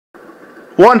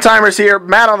one-timers here.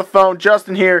 Matt on the phone,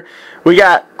 Justin here. We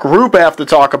got Group F to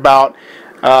talk about.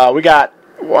 We got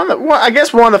I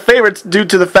guess one of the favorites due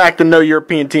to the fact that no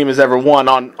European team has ever won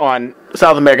on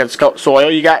South American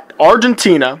soil. You got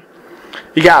Argentina.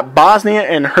 You got Bosnia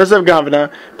and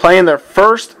Herzegovina playing their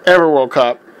first ever World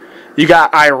Cup. You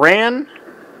got Iran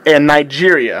and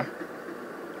Nigeria.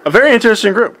 A very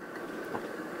interesting group.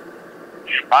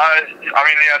 It's hard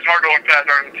to look past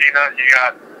Argentina. You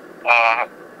got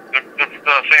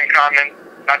the same continent,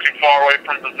 not too far away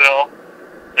from Brazil.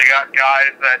 They got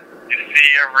guys that you see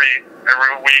every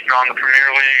week on the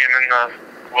Premier League and in the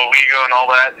La Liga and all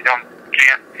that.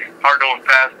 Hard to look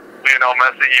past Lionel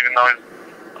Messi, even though he's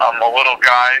a little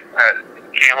guy.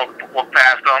 Can't look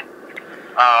past him.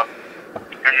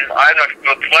 And I had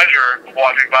the pleasure of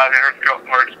watching Bosnia and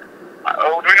Herzegovina.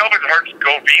 Do we know if it's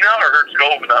Herzegovina or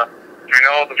Herzegovina? Do we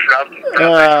know the pronunciation?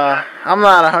 I'm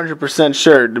not 100%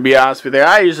 sure, to be honest with you.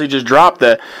 I usually just drop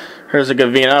the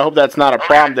Herzegovina. I hope that's not a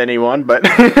problem to anyone, but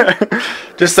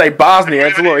just say Bosnia.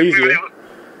 It's a little easier. Maybe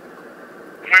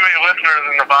listeners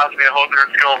in the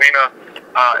Bosnia-Herzegovina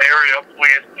area,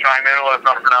 please chime in and let us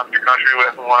know how to pronounce your country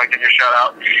with. We want to give you a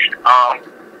shout-out.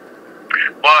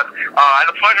 But I had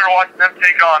the pleasure of watching them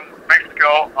take on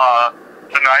Mexico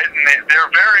tonight, and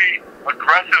they're very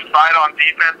aggressive side on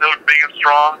defense. They look big and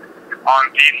strong on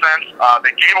defense.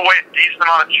 They gave away a decent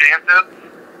amount of chances.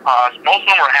 Most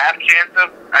of them were half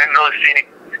chances. I didn't really see any.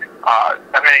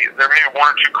 There may be one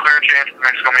or two clear chances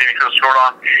Mexico maybe could have scored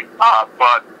on.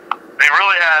 But they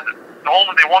really had.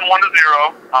 They won 1-0.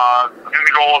 I think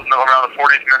the goal was around the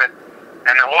 40th minute.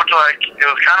 And it looked like it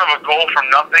was kind of a goal from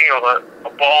nothing. It was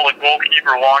a ball the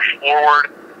goalkeeper launched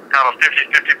forward, kind of a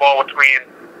 50-50 ball between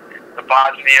the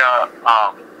Bosnia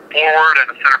forward and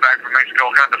the center back from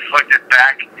Mexico, kind of deflected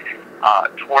back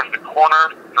towards the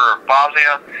corner for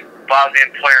Bosnia.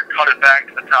 Bosnian player cut it back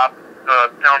to the top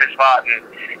the penalty spot, and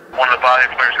one of the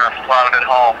Bosnian players kind of slotted it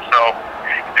home. So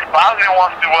if Bosnia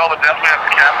wants to do well, they definitely have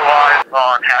to capitalize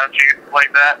on having chances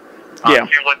like that. It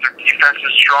seems like their defense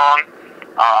is strong,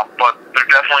 but they're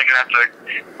definitely going to have to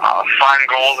find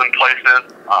goals in places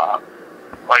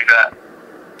like that.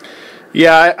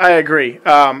 Yeah, I agree.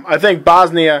 I think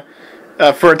Bosnia,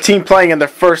 for a team playing in their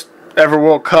first ever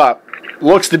World Cup,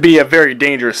 looks to be a very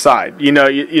dangerous side.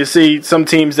 You see some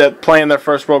teams that play in their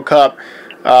first World Cup.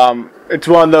 It's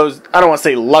one of those, I don't want to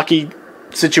say lucky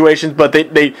situations, but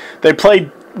they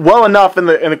played well enough in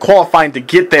the qualifying to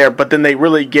get there, but then they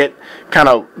really get kind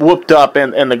of whooped up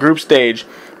in the group stage.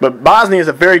 But Bosnia is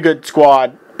a very good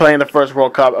squad playing the first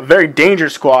World Cup, a very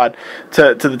dangerous squad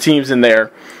to the teams in there.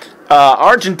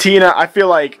 Argentina, I feel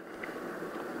like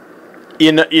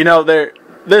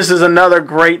this is another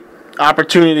great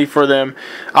opportunity for them.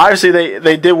 Obviously,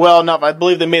 they did well enough. I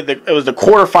believe they made it was the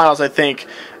quarterfinals, I think,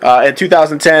 in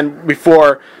 2010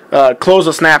 before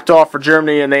Klose snapped off for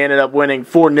Germany, and they ended up winning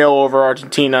 4-0 over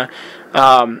Argentina.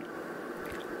 I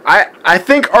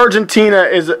think Argentina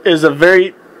is a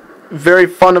very, very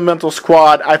fundamental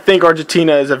squad. I think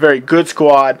Argentina is a very good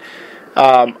squad.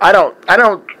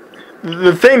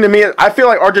 The thing to me is, I feel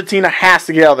like Argentina has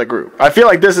to get out of the group. I feel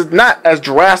like this is not as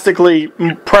drastically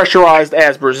pressurized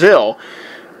as Brazil,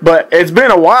 but it's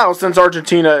been a while since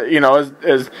Argentina,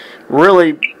 has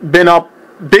really been up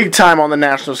big time on the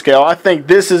national scale. I think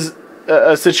this is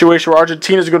a situation where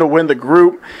Argentina is going to win the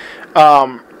group.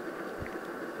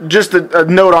 Just a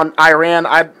note on Iran,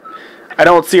 I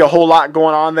don't see a whole lot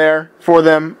going on there for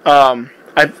them.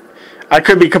 I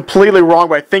could be completely wrong,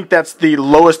 but I think that's the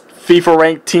lowest FIFA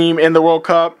ranked team in the World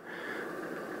Cup.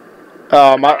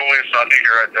 I believe so. I think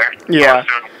you're right there.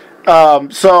 Yeah.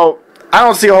 So I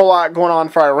don't see a whole lot going on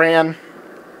for Iran.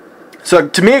 So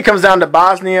to me, it comes down to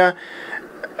Bosnia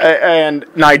and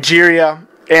Nigeria,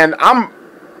 and I'm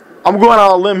going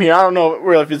on a limb here. I don't know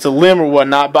really if it's a limb or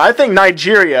whatnot, but I think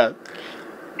Nigeria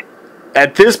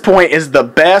at this point is the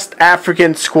best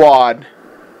African squad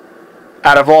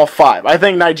out of all five. I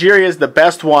think Nigeria is the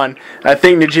best one. I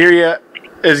think Nigeria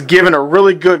is given a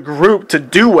really good group to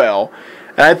do well.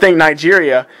 And I think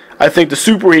the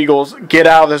Super Eagles get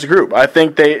out of this group. I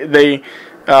think I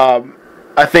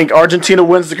think Argentina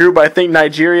wins the group. I think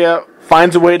Nigeria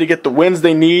finds a way to get the wins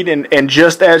they need and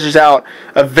just edges out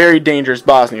a very dangerous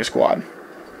Bosnia squad.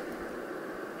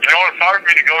 It's hard for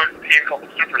me to go with a team called the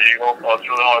Super Eagles. It's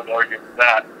really hard to argue with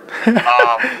that.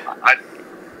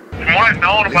 From what I've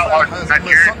known about our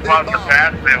Nigerian squad in the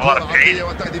past, they have a lot of pace.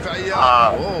 And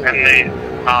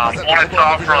from what I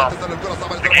saw from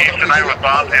the game tonight with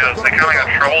Bosnia, they kind of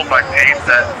got troubled by pace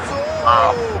that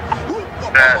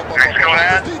Mexico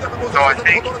had. So I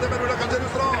think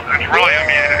it's really,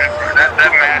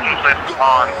 that match was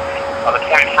on the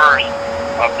 21st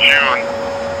of June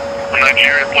when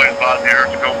Nigeria plays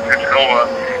Bosnia-Herzegovina.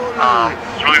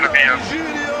 It's really going to be a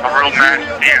real match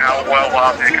to see how well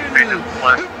Bosnia can stay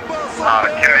disciplined.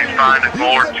 Can they find a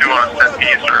goal or two on a set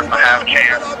piece or a half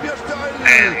chance?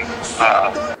 And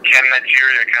can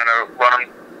Nigeria kind of run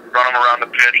them around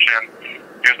the pitch and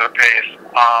use their pace?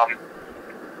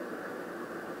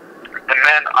 And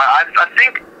then I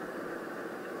think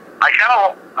I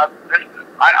kind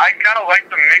of like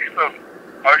the mix of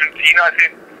Argentina.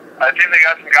 I think they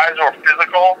got some guys who are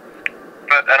physical,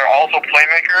 but that are also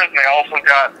playmakers, and they also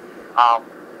got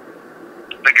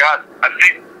I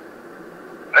think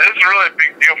this is really a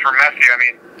big deal for Messi. I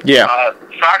mean,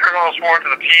 soccer is one of those sports.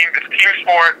 It's a team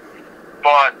sport,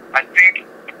 but I think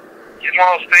he's one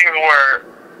of those things where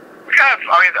I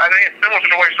think it's a similar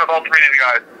situation with all three of these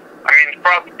guys. I mean,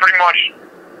 pretty much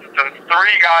the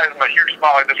three guys in a huge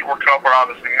spotlight this World Cup are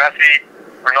obviously Messi,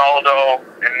 Ronaldo,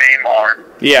 and Neymar.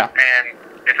 Yeah. And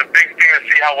it's a big thing to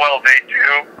see how well they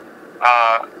do.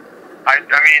 I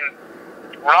mean,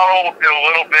 Ronaldo did a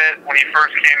little bit when he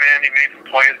first came in. He made some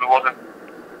plays, but wasn't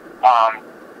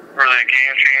really a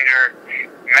game changer.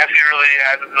 Messi really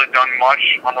hasn't really done much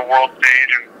on the world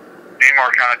stage, and Neymar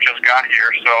kind of just got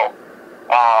here. So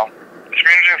it's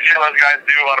interesting to see how those guys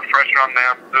do. A lot of pressure on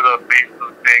them through the base of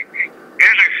the thing.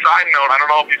 Interesting side note, I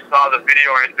don't know if you saw the video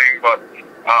or anything, but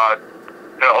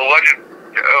the alleged,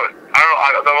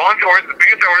 the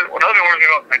biggest another origin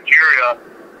about Nigeria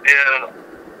is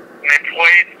when they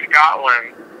played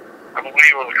Scotland, I believe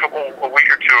it was a week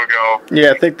or two ago.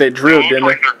 Yeah, I think they drew, didn't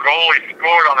they? Their goalie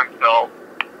scored on himself.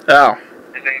 Oh.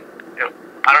 And then,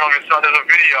 I don't know if you saw, there's a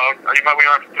video, we might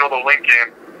have to throw the link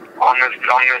in on this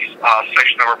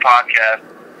section of our podcast.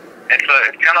 It's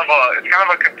kind of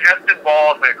a contested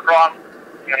ball as they cross,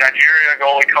 and the Nigeria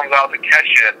goalie comes out to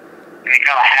catch it, and he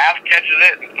kind of half catches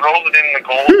it and throws it in the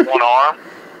goal with one arm.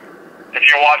 If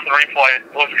you watch the replay, it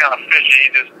looks kind of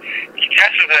fishy. He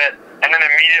catches it and then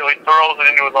immediately throws it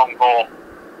into his own goal,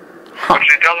 which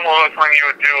it doesn't look like something you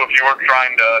would do if you were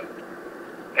trying to,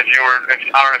 if you were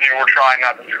trying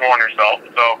not to score on yourself.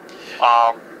 So,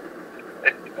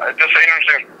 just an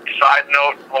interesting side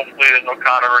note. Hopefully, there's no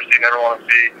controversy. Never want to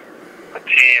see a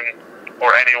team or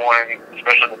anyone,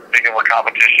 especially the big of a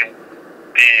competition,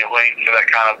 be linked to that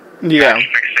kind of match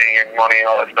fixing and money and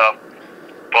all that stuff.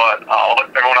 But I'll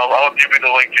let you be the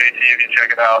link, JT, if you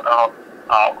check it out. I'll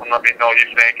let me know what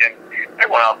you think, and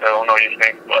everyone out there will know what you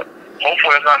think. But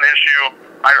hopefully, it's not an issue.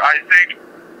 I think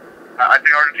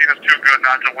Argentina's too good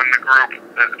not to win the group.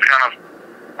 It's kind of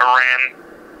Iran.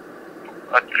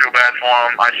 Too bad for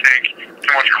them. I think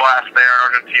too much class there.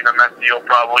 Argentina, Messi will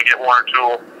probably get one or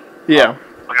two.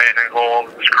 Amazing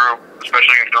goals in this group,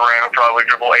 especially against Iran. Will probably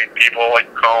dribble 8 people like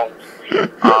Combs.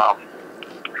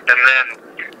 And then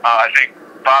I think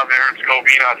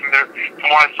Bosnia-Herzegovina, from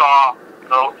what I saw,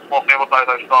 the small sample size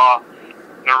I saw,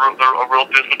 they're a real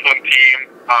disciplined team.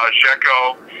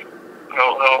 Sheko,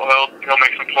 he'll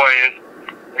make some plays.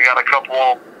 They got a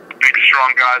couple big,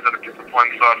 strong guys that are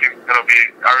disciplined, so I think it'll be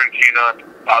Argentina and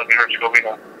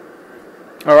Bosnia-Herzegovina.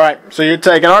 All right, so you're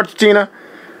taking Argentina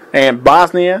and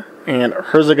Bosnia and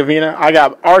Herzegovina. I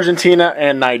got Argentina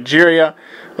and Nigeria.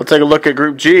 We'll take a look at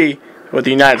Group G with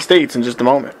the United States in just a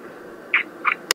moment.